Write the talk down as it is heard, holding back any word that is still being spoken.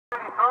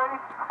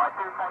I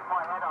do take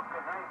my head off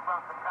because he's from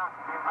the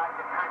country who made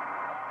the trip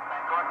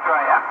back to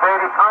Australia.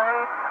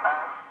 33.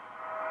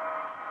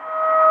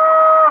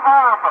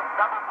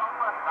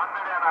 Thunder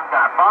down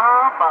under.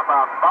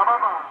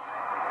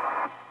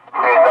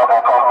 Hey, double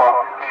pumper.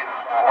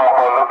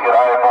 Look at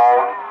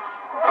eyeballs.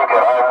 Look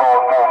at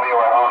eyeballs moving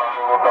right on.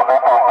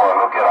 Double pumper.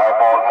 Look at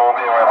eyeballs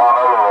moving right on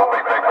a little.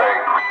 Big, big, big.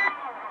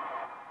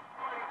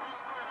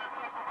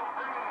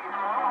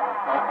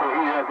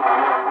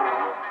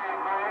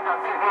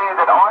 Here's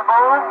an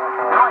eyeballs.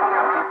 Hey,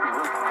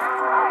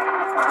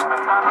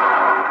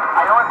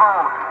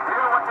 eyeballs. You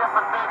know what's up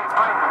for 33?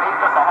 He's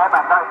got the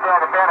hammer. No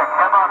doubt about it.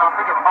 Come on, I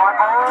think it's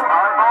eyeballs.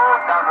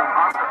 Eyeballs. Double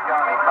pumper,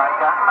 Johnny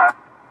Baker.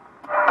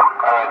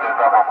 Alright, this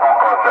double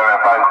pumper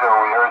 750.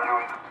 We heard you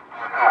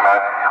too,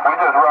 man. We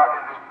just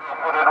rocking this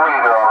footed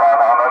reader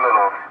around on a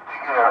little.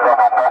 Take care,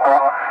 double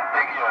pumper.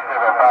 Take care,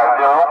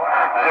 750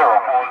 040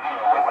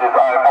 with this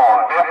eyeball.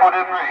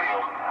 Barefooted radio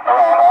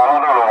around on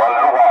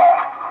a little.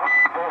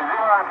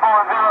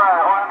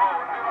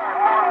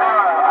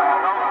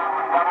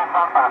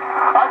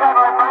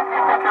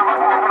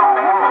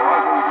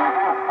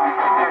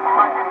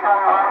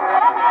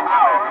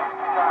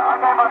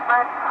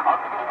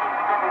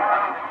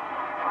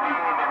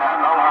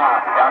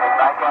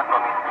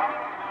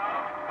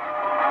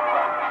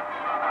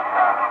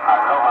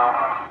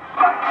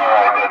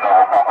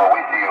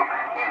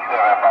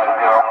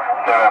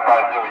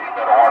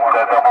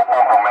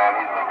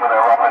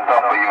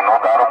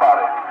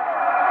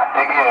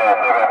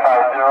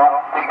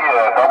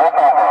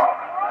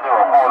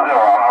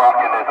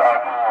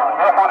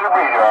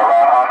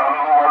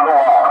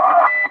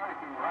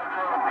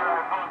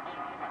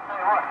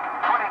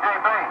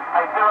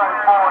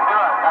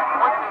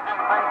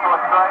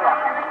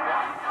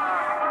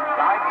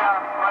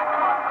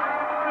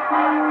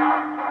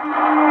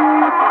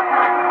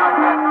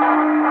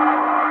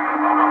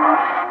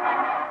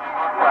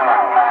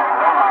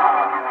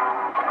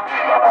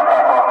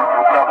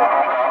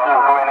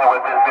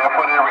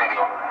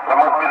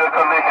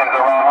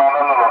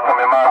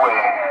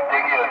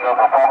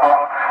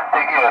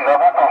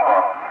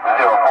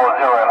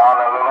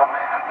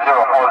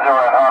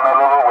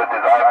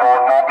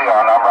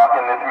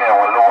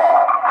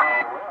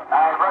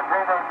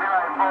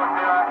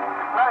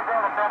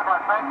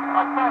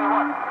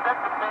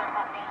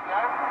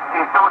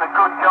 He's doing a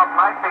good job,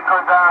 mate,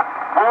 because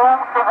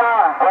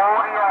wall-to-wall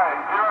audio,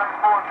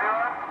 040,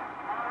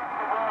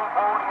 wall-to-wall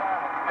audio.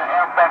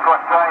 Outback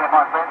Australia,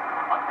 my friend.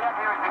 I'm down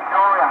here in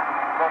Victoria.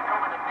 They're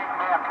calling the big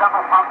mouth,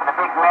 double pump and the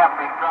big mouth,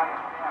 the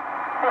Australian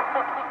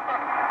mouth.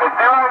 It's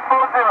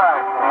 040.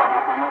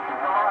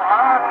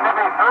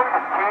 73,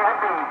 the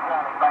QB,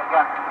 Johnny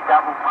Baker,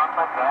 double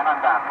pumper, down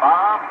under,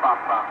 bum.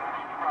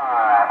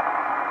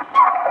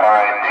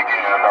 Alright, take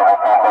care, double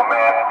pumper,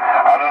 man.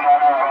 I don't know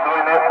how I'm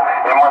doing this.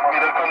 It must be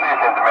the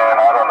conditions, man.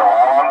 I don't know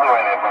how I'm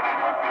doing it, but it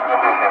must be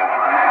conditions.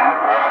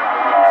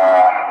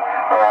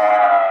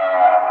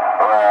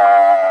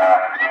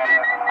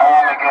 I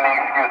won't make any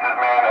excuses,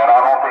 man, and I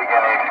don't take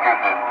any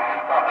excuses.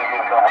 I'm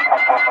taking double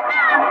pumper,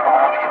 man.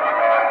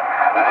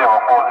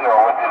 040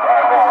 with this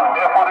eyeball.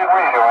 Barefooted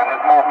radio in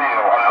this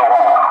mobile on the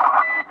wall.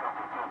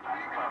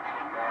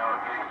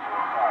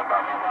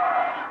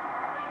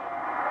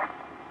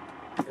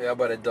 Yeah, how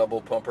about a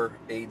double pumper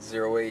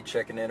 808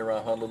 checking in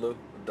around Honolulu?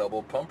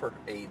 Double pumper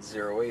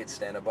 808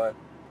 standing by. He's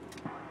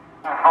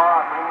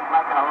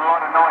making a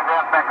lot of noise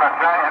out back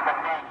Australia. But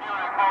 040,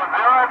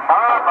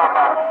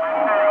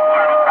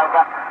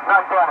 no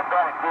doubt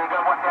about it, Diego.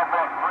 Watch out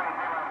for that 30.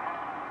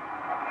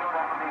 I'm sure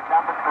that will be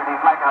numbers because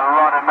he's making a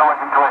lot of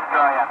noise into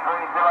Australia.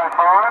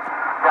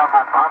 305,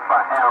 double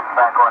pumper,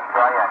 outback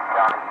Australia,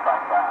 Johnny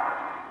Baker.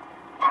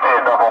 Hey,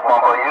 double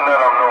pumper, you let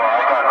them know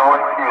I got no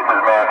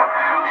excuses, man.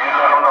 You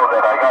let them know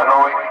that I got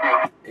no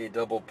excuses. A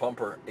double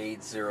pumper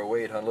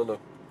 808 Honolulu.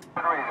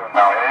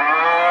 Now,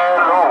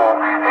 hello,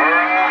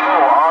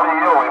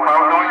 audio. If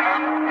I'm doing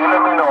it, you let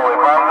me know.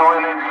 If I'm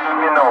doing it, you let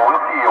me know. We'll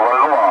see you.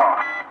 Aloha.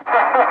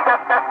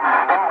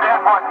 It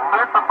sounds like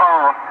Super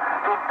Bowl.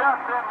 It does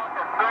sound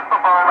like a Super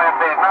Bowl out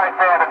there. No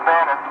doubt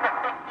about it.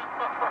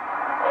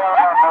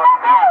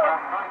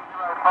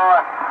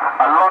 305.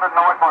 A lot of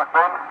noise, my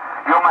friend.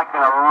 You're making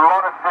a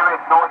lot of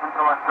serious noise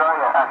into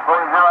Australia.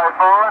 305,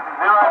 040.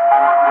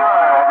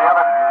 The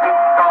other big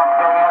storm's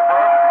going out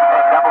there.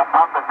 That double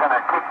pumper's going to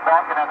kick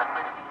back and have a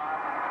big...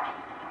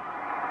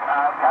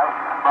 Okay.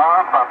 Bye.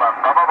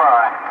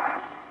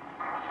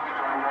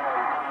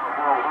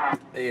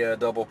 A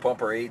double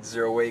pumper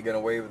 808 gonna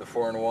wave the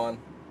 4-1.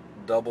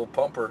 Double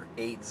pumper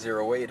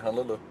 808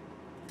 Honolulu.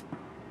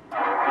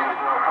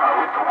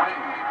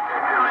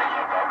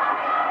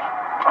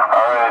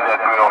 Alright,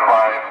 that's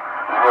 305,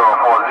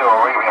 040,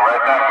 ringing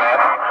right back, man.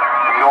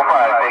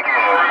 305, take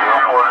care,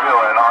 040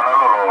 and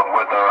Honolulu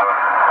with the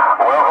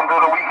welcome to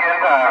the weekend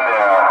time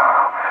there.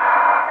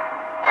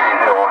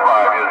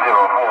 305, you're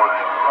 040,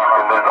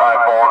 in this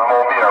eyeballs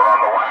mobile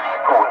around the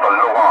west coast,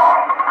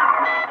 aloha.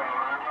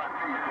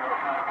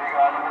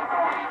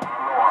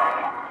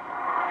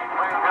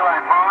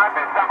 305,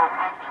 there's double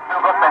pumper,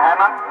 still got the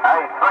hammer.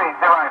 Hey,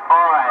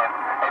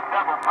 It's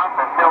double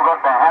pumper, still got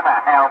the hammer.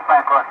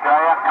 Outback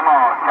Australia. Come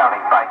on,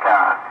 Charlie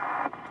Baker.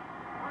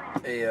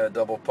 A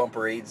double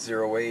pumper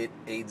 808,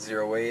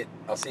 808.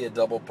 I'll see a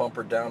double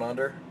pumper down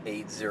under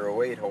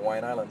 808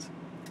 Hawaiian Islands.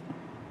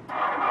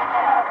 305.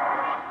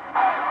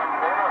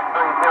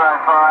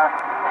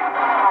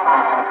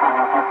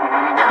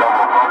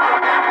 Double pumper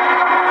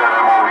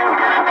 67 move you,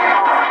 get the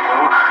piece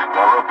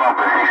double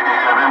pumper 67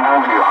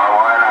 move you,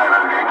 Hawaiian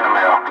Islands, in the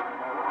mail.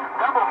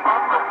 Double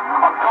pumper.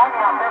 I'm telling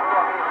you, I bet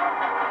you.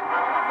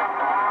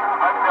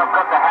 Hopefully I've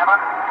got the hammer.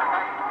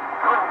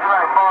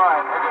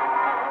 205.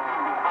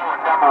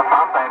 Double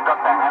pumper and got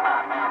the hammer.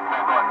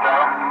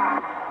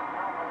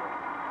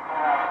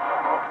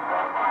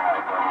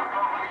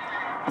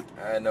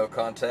 No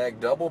contact,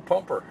 double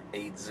pumper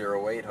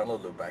 808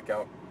 Honolulu, back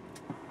out.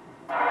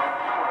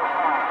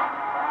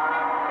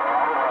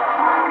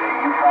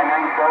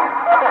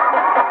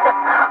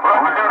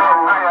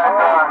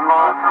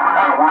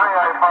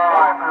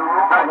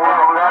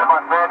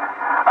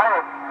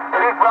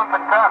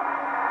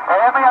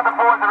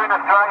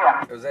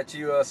 Was that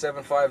you,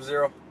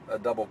 750? A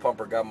double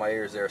pumper got my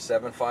ears there.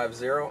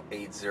 750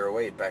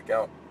 808, back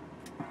out.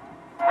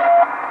 Can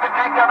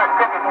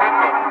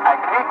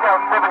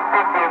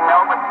 750 in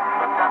Melbourne?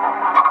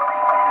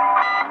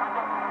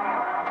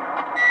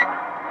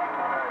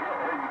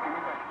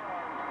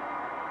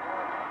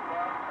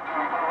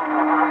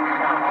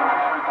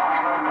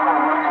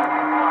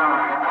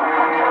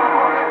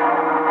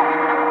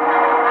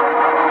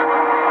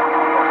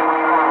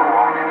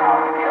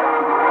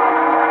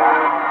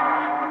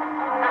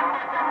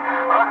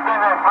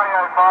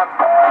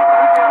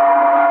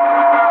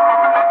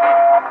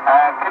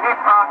 Can you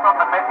pass on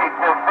the message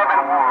to 7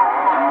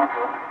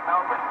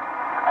 Melbourne?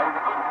 He's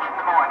a good friend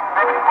of mine.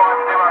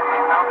 750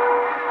 in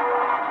Melbourne.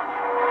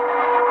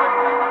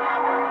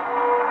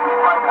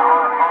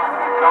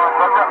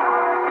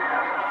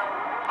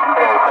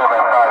 Hey,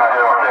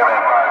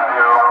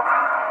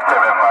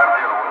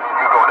 750,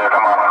 you go there,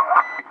 come on.